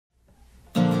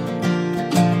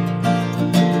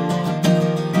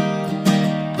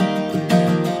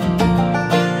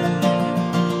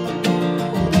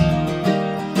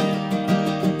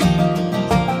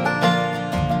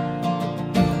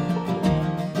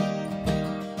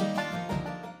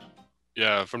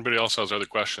Yeah, if anybody else has other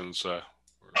questions, we're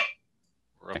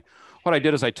okay. What I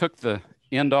did is I took the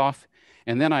end off,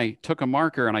 and then I took a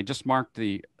marker and I just marked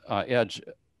the edge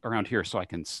around here so I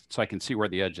can see where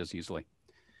the edge is easily.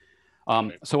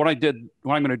 Okay. So what I'm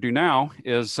going to do now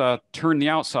is turn the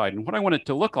outside, and what I want it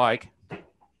to look like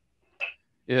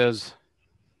is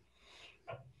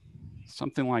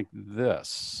something like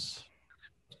this.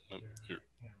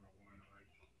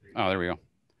 Oh, there we go.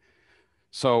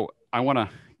 So I want to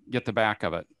get the back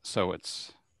of it. So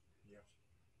it's,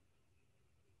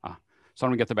 so I'm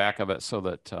going to get the back of it so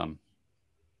that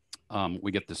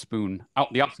we get the spoon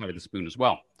out, the outside of the spoon as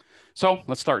well. So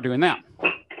let's start doing that.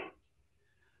 I'm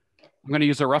going to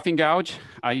use a roughing gouge.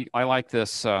 I like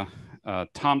this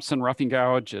Thompson roughing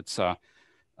gouge. It's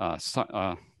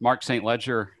Mark St.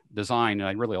 Ledger design, and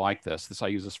I really like this. I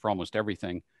use this for almost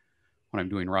everything when I'm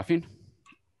doing roughing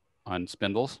on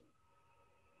spindles.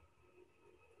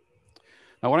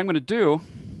 Now what I'm going to do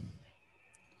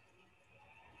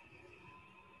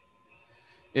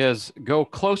is go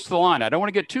close to the line. I don't want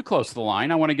to get too close to the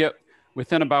line. I want to get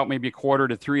within about maybe 1/4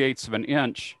 to 3/8 of an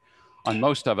inch on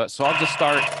most of it. So I'll just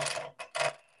start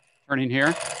turning here.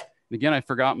 And again, I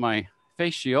forgot my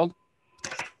face shield.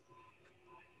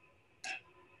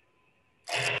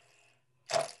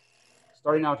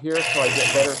 Starting out here so I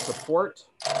get better support.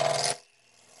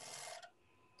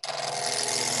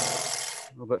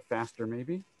 A little bit faster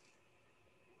maybe.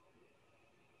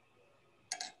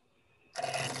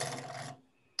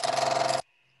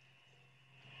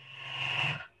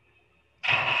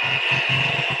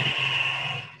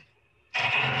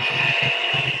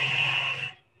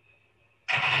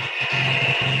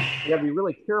 You got to be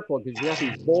really careful because you have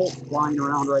these bolts flying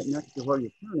around right next to where you're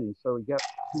turning, so you got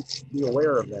to be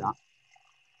aware of that.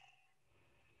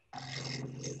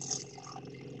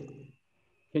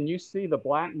 Can you see the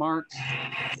black marks?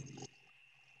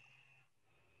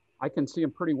 I can see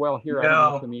them pretty well here. No. I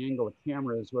don't know if in the angle of the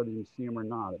camera is whether you see them or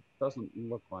not. It doesn't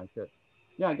look like it.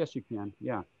 Yeah, I guess you can.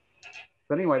 Yeah.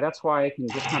 But anyway, that's why I can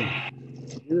just kind of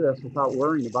do this without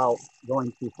worrying about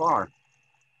going too far.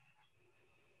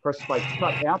 Of course, if I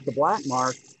cut out the black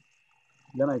mark,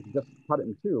 then I just cut it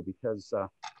in two because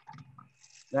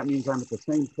that means I'm at the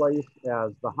same place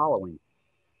as the hollowing.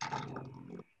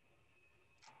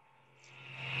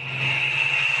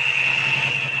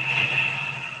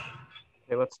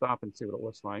 Okay, let's stop and see what it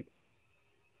looks like.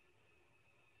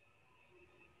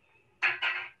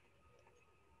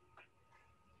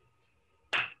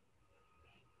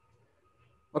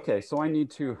 Okay, so I need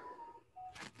to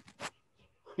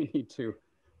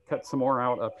cut some more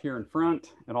out up here in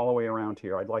front and all the way around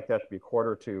here. I'd like that to be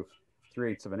 1/4 to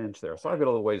 3/8 of an inch there. So I've got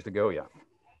a little ways to go yet.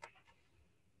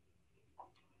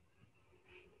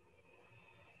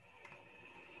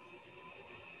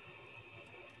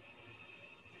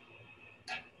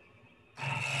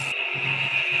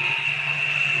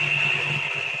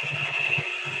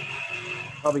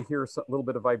 Probably hear a little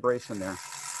bit of vibration there.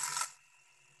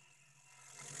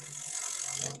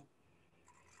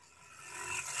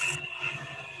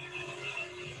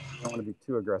 I don't want to be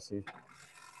too aggressive.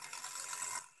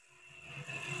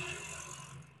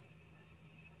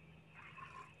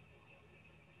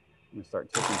 I'm going to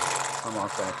start taking some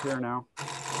off back here now.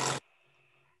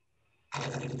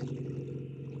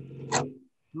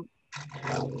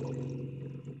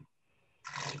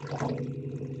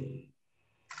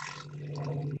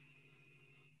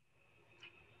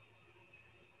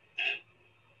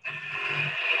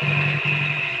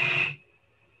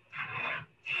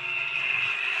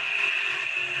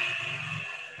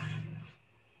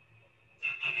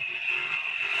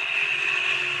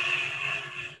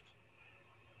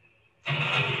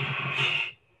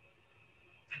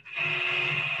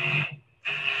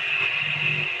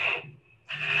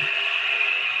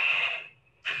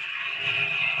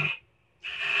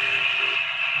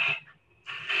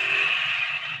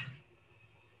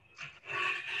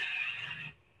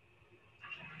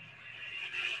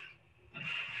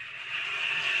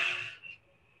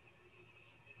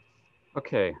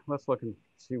 Okay, let's look and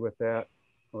see what that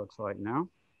looks like now.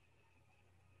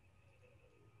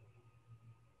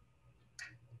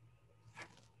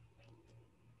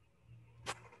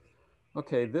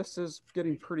 Okay, this is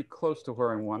getting pretty close to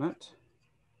where I want it.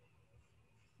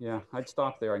 Yeah, I'd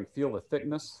stop there. I can feel the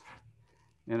thickness,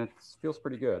 and it feels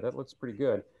pretty good. That looks pretty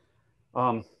good.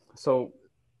 So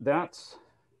that's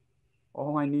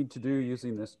all I need to do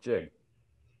using this jig.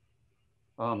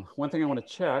 One thing I want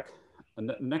to check,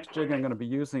 the next jig I'm going to be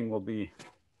using will be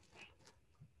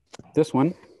this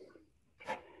one.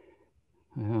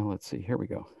 Let's see, here we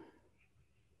go.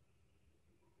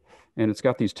 And it's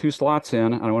got these 2 slots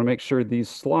in, and I want to make sure these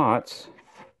slots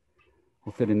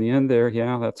will fit in the end there.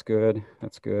 Yeah, that's good.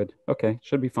 That's good. Okay,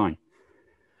 should be fine.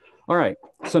 All right,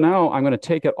 so now I'm going to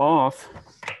take it off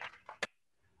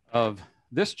of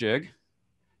this jig,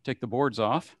 take the boards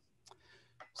off.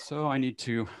 So I need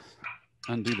to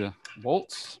undo the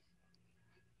bolts.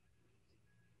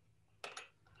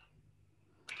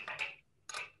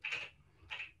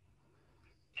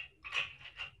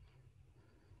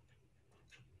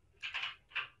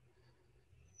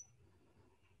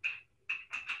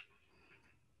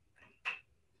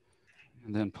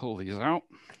 And then pull these out.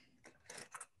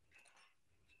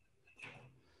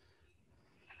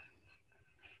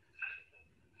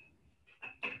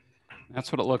 That's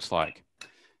what it looks like.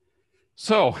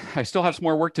 So I still have some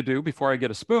more work to do before I get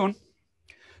a spoon.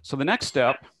 So the next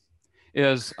step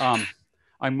is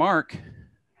I mark,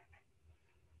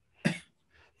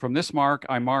 from this mark,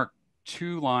 I mark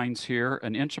 2 lines here,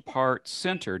 1 inch apart,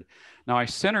 centered. Now I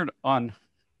centered on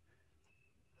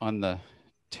the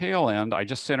tail end, I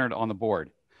just centered on the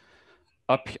board.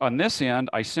 Up on this end,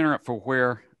 I center it for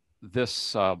where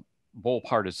this bowl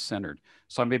part is centered.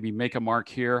 So I maybe make a mark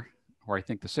here where I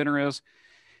think the center is,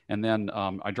 and then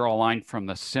I draw a line from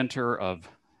the center of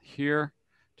here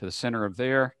to the center of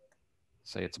there,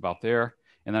 say it's about there,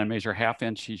 and then I measure 1/2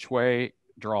 inch each way,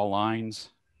 draw lines,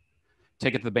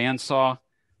 take it to the bandsaw,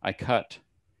 I cut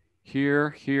here,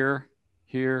 here,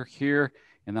 here, here,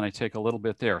 and then I take a little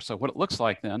bit there. So what it looks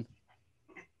like then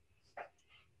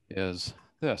is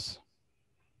this.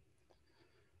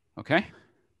 Okay?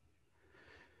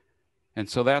 And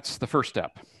so that's the first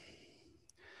step.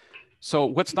 So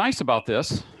what's nice about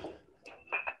this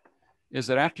is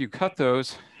that after you cut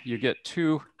those, you get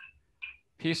 2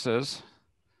 pieces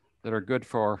that are good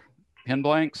for pin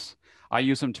blanks. I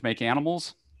use them to make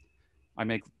animals. I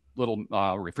make little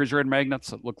refrigerator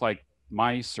magnets that look like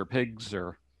mice or pigs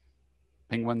or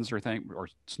penguins or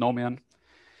snowmen.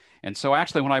 And so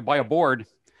actually when I buy a board,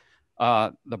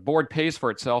 the board pays for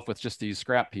itself with just these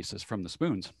scrap pieces from the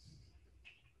spoons.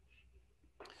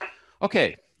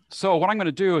 Okay, so what I'm going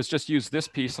to do is just use this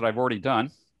piece that I've already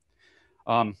done.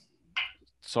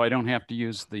 So I don't have to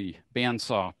use the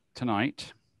bandsaw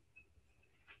tonight.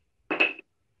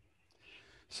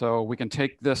 So we can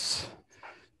take this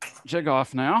jig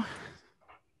off now.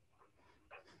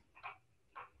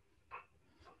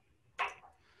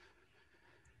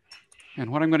 And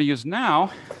what I'm going to use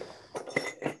now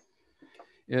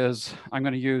is I'm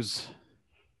going to use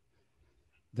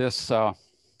this 1/2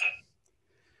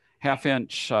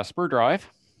 inch spur drive.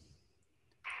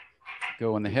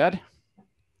 Go in the head.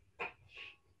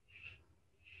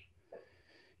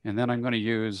 And then I'm going to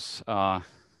use, here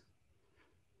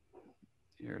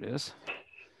it is,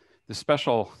 the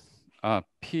special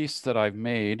piece that I've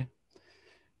made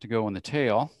to go in the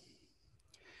tail.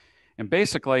 And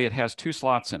basically it has 2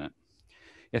 slots in it.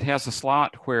 It has a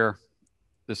slot where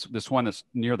this one that's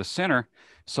near the center,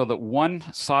 so that one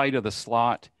side of the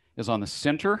slot is on the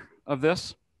center of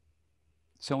this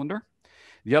cylinder.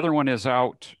 The other one is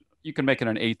out, you can make it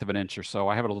 1/8 of an inch or so.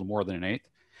 I have it a little more than 1/8.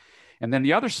 And then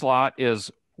the other slot is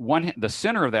the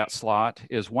center of that slot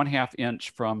is 1/2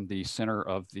 inch from the center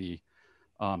of the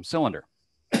cylinder.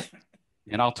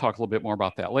 And I'll talk a little bit more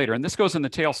about that later. And this goes in the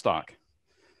tailstock.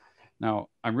 Now,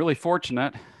 I'm really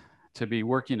fortunate to be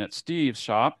working at Steve's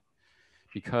shop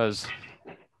because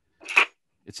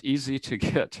it's easy to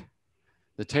get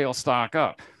the tailstock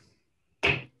up.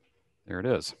 There it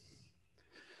is.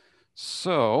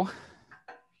 So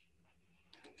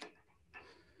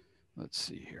let's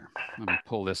see here. Let me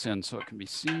pull this in so it can be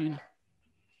seen.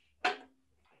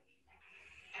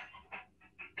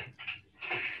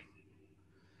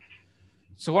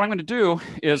 So what I'm going to do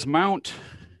is mount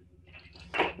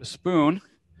the spoon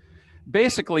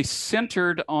basically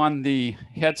centered on the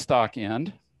headstock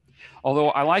end, although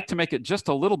I like to make it just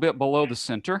a little bit below the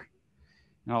center,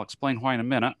 and I'll explain why in a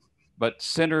minute, but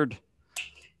centered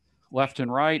left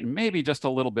and right, and maybe just a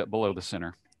little bit below the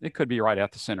center. It could be right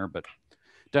at the center, but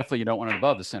definitely you don't want it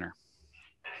above the center.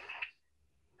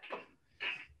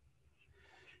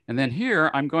 And then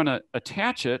here, I'm going to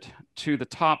attach it to the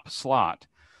top slot,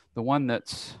 the one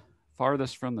that's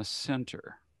farthest from the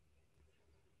center.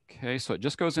 Okay, so it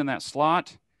just goes in that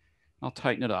slot. I'll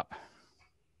tighten it up.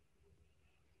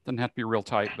 Doesn't have to be real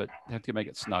tight, but I have to make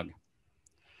it snug.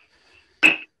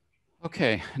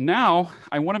 Okay, now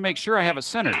I want to make sure I have it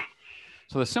centered.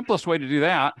 So the simplest way to do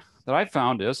that I've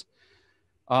found is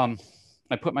I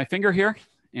put my finger here,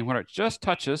 and when it just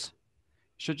touches,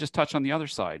 it should just touch on the other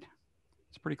side.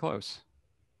 It's pretty close.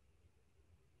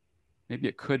 Maybe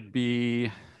it could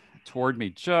be toward me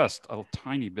just a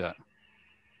tiny bit.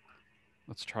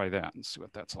 Let's try that and see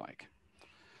what that's like.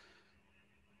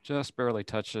 Just barely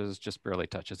touches, just barely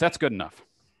touches. That's good enough.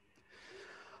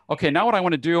 Okay, now what I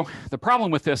want to do, the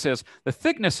problem with this is the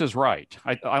thickness is right.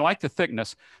 I like the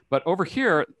thickness, but over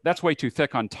here, that's way too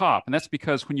thick on top. And that's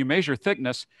because when you measure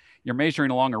thickness, you're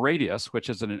measuring along a radius, which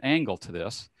is at an angle to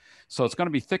this. So it's going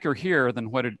to be thicker here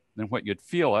than what you'd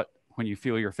feel it when you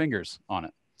feel your fingers on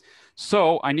it.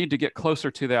 So I need to get closer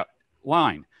to that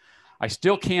line. I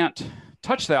still can't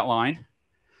touch that line.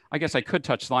 I guess I could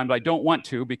touch the line, but I don't want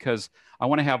to because I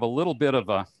want to have a little bit of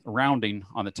a rounding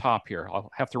on the top here.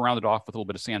 I'll have to round it off with a little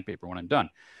bit of sandpaper when I'm done.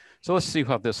 So let's see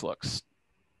how this looks.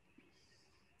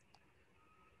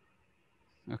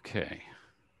 Okay.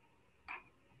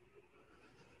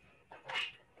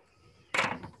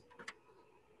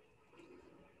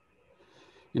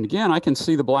 And again, I can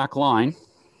see the black line.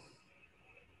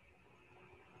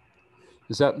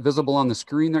 Is that visible on the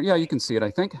screen there? Yeah, you can see it,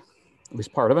 I think, at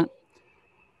least part of it.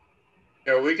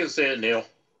 Yeah, we can see it, Neal.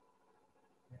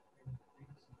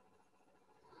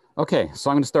 Okay,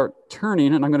 so I'm going to start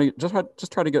turning, and I'm going to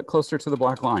just try to get closer to the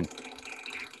black line.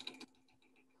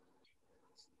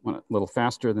 Want it a little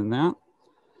faster than that,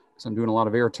 so I'm doing a lot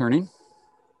of air turning.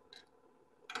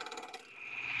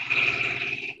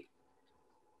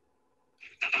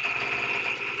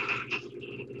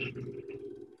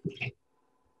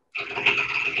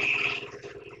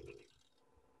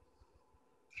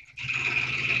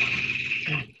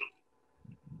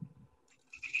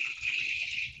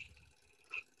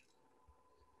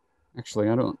 Actually,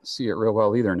 I don't see it real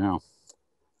well either now.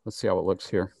 Let's see how it looks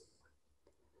here.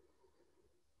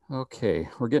 Okay,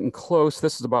 we're getting close.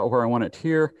 This is about where I want it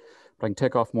here, but I can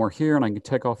take off more here, and I can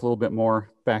take off a little bit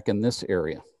more back in this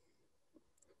area.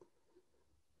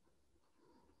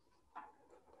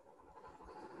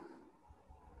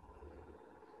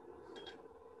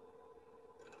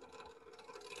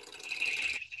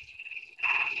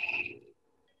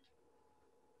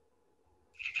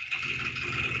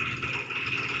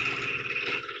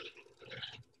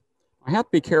 I have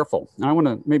to be careful. I want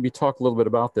to maybe talk a little bit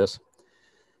about this.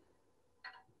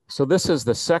 So this is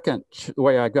the second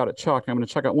way I got it chalked. I'm going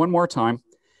to check it one more time.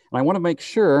 And I want to make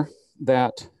sure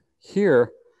that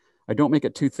here, I don't make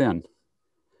it too thin.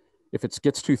 If it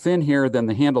gets too thin here, then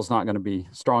the handle's not going to be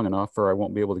strong enough, or I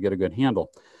won't be able to get a good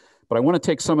handle. But I want to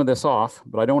take some of this off,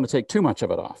 but I don't want to take too much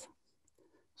of it off.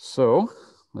 So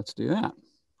let's do that.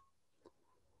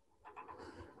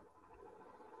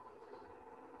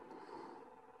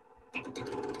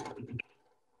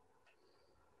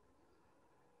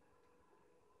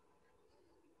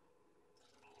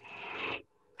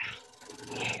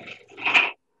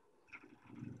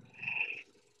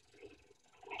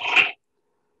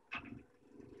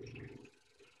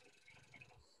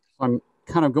 I'm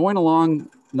kind of going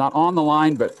along, not on the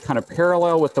line, but kind of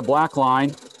parallel with the black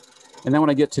line. And then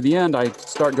when I get to the end, I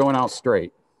start going out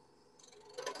straight.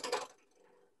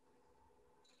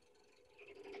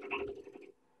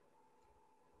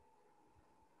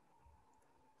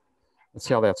 Let's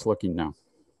see how that's looking now.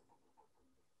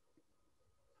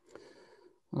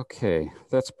 Okay,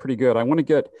 that's pretty good. I want to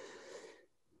get,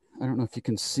 I don't know if you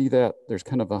can see that. There's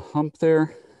kind of a hump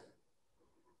there,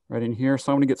 right in here.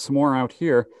 So I'm going to get some more out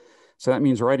here. So that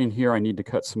means right in here, I need to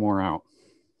cut some more out.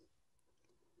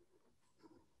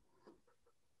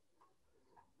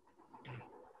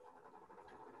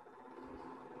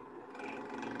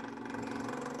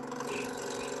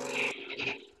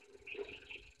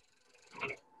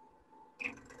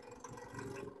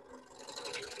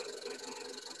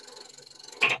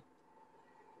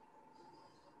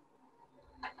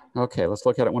 Okay, let's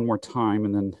look at it one more time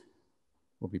and then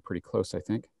we'll be pretty close, I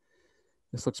think.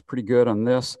 This looks pretty good on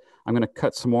this. I'm going to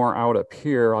cut some more out up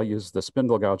here. I'll use the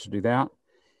spindle gouge to do that.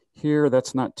 Here,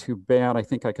 that's not too bad. I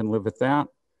think I can live with that.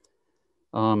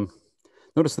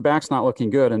 Notice the back's not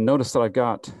looking good, and notice that I've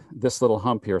got this little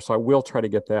hump here, so I will try to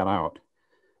get that out.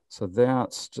 So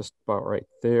that's just about right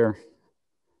there.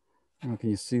 Can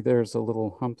you see there's a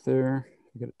little hump there?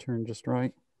 Get it turned just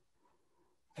right.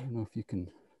 I don't know if you can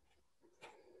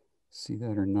see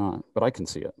that or not, but I can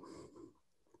see it.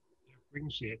 We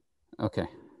can see it. Okay.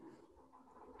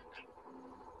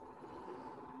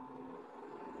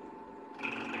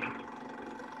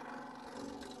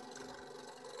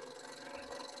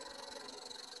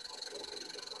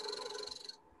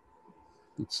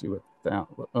 Let's see what that,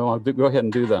 oh, I'll go ahead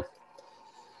and do the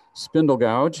spindle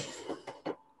gouge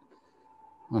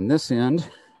on this end,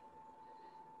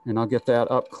 and I'll get that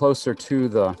up closer to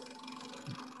the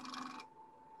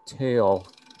tail,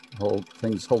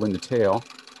 things holding the tail.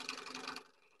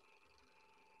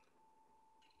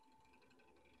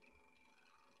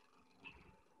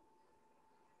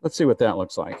 Let's see what that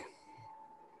looks like.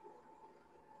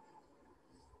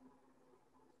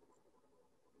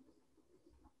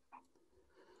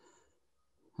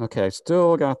 Okay,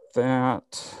 still got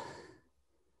that.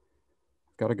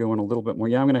 Got to go in a little bit more.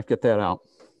 Yeah, I'm gonna have to get that out.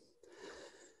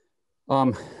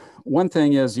 One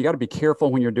thing is you got to be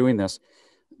careful when you're doing this.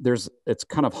 It's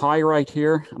kind of high right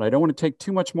here, and I don't want to take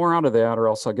too much more out of that or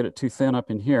else I'll get it too thin up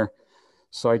in here.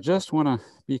 So I just want to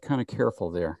be kind of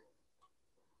careful there.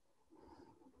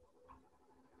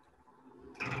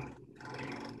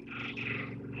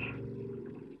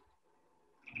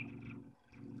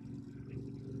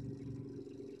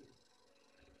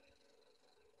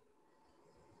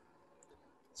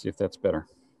 See if that's better.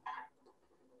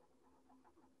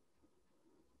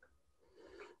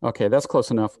 Okay, that's close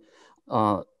enough.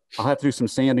 I'll have to do some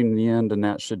sanding in the end and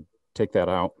that should take that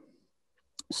out.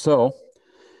 So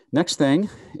next thing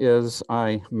is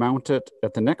I mount it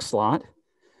at the next slot.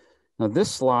 Now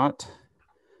this slot,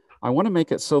 I want to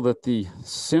make it so that the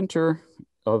center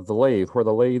of the lathe, where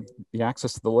the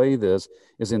axis of the lathe is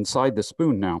inside the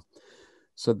spoon now.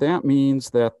 So that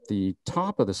means that the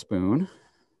top of the spoon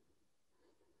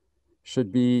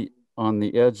should be on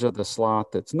the edge of the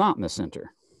slot that's not in the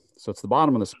center. So it's the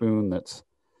bottom of the spoon that's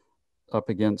up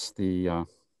against the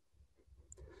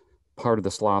part of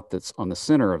the slot that's on the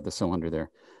center of the cylinder there.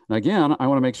 And again, I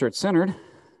want to make sure it's centered.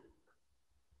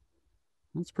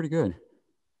 That's pretty good.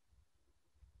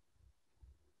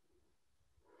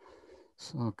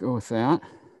 So I'll go with that.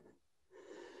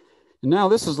 And now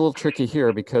this is a little tricky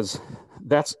here because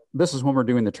this is when we're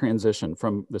doing the transition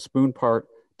from the spoon part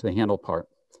to the handle part.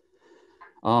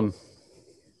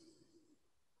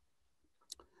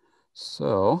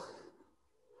 So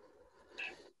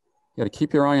you got to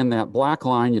keep your eye on that black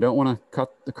line. You don't want to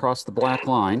cut across the black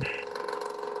line,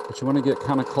 but you want to get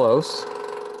kind of close.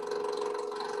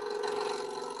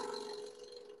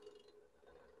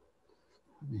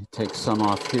 Let me take some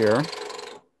off here.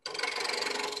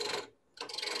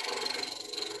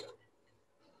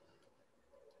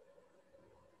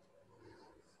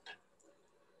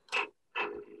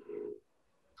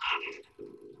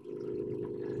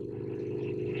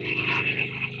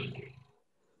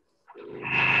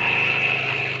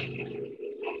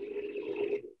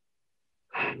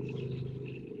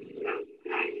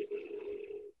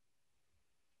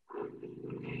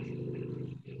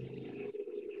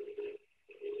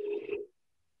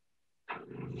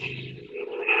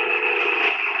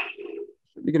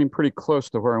 Should be getting pretty close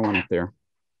to where I want it there.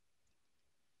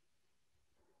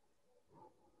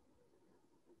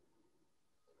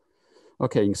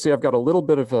 Okay, you can see I've got a little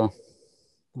bit of a,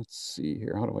 let's see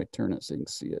here. How do I turn it so you can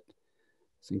see it?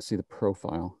 So you can see the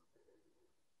profile.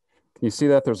 Can you see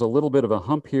that? There's a little bit of a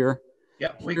hump here.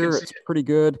 Yeah, we here can see it's it. pretty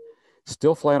good.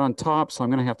 Still flat on top, so I'm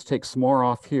gonna have to take some more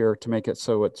off here to make it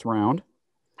so it's round.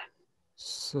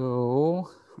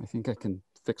 So I think I can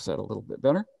fix that a little bit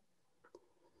better.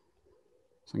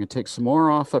 So I'm gonna take some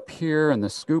more off up here and the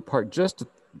scoop part just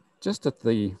at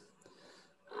the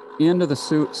end of the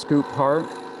scoop part.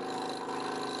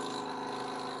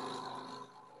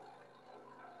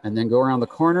 And then go around the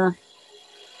corner,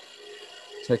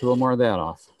 take a little more of that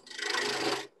off.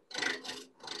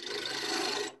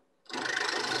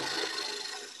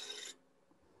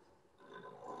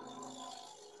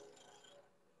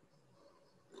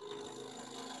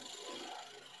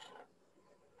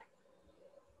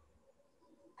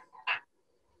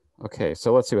 Okay,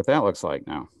 so let's see what that looks like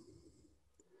now.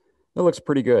 That looks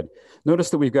pretty good. Notice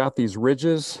that we've got these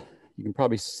ridges. You can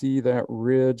probably see that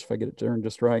ridge if I get it turned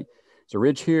just right. There's a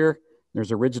ridge here,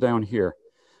 there's a ridge down here.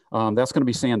 That's gonna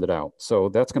be sanded out, so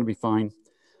that's gonna be fine.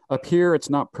 Up here, it's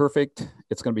not perfect.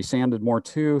 It's gonna be sanded more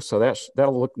too, so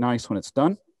that'll look nice when it's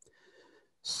done.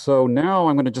 So now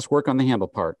I'm gonna just work on the handle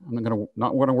part. I'm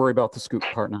not gonna worry about the scoop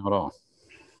part now at all.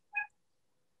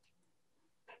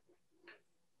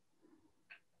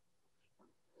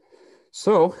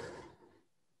 So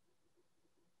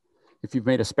if you've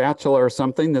made a spatula or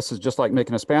something, this is just like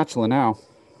making a spatula now.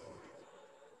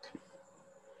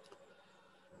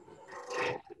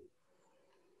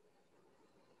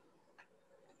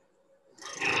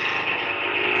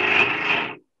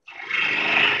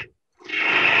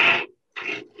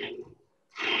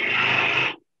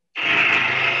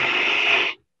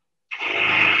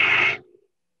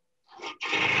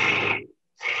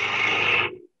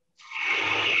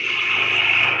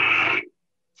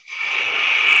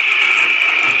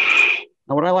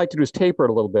 Now what I like to do is taper it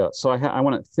a little bit. So I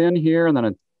want it thin here and then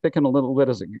I thicken a little bit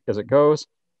as it goes.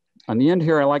 On the end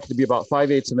here, I like it to be about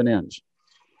 5/8 of an inch.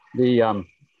 The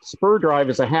spur drive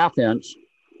is a 1/2 inch.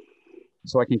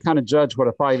 So I can kind of judge what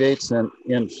a 5/8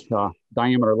 inch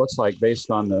diameter looks like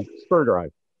based on the spur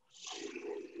drive.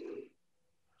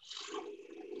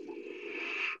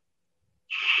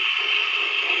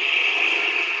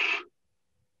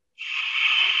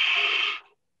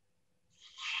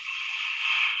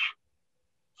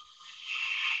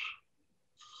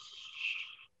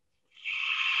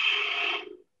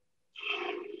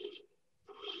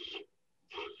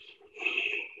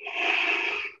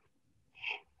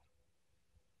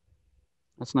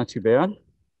 That's not too bad.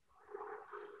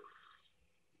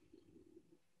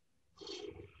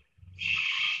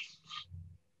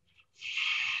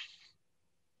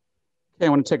 Okay, I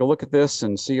want to take a look at this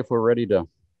and see if we're ready to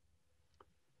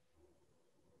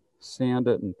sand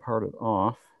it and part it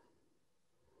off.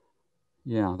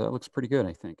 Yeah, that looks pretty good,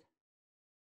 I think.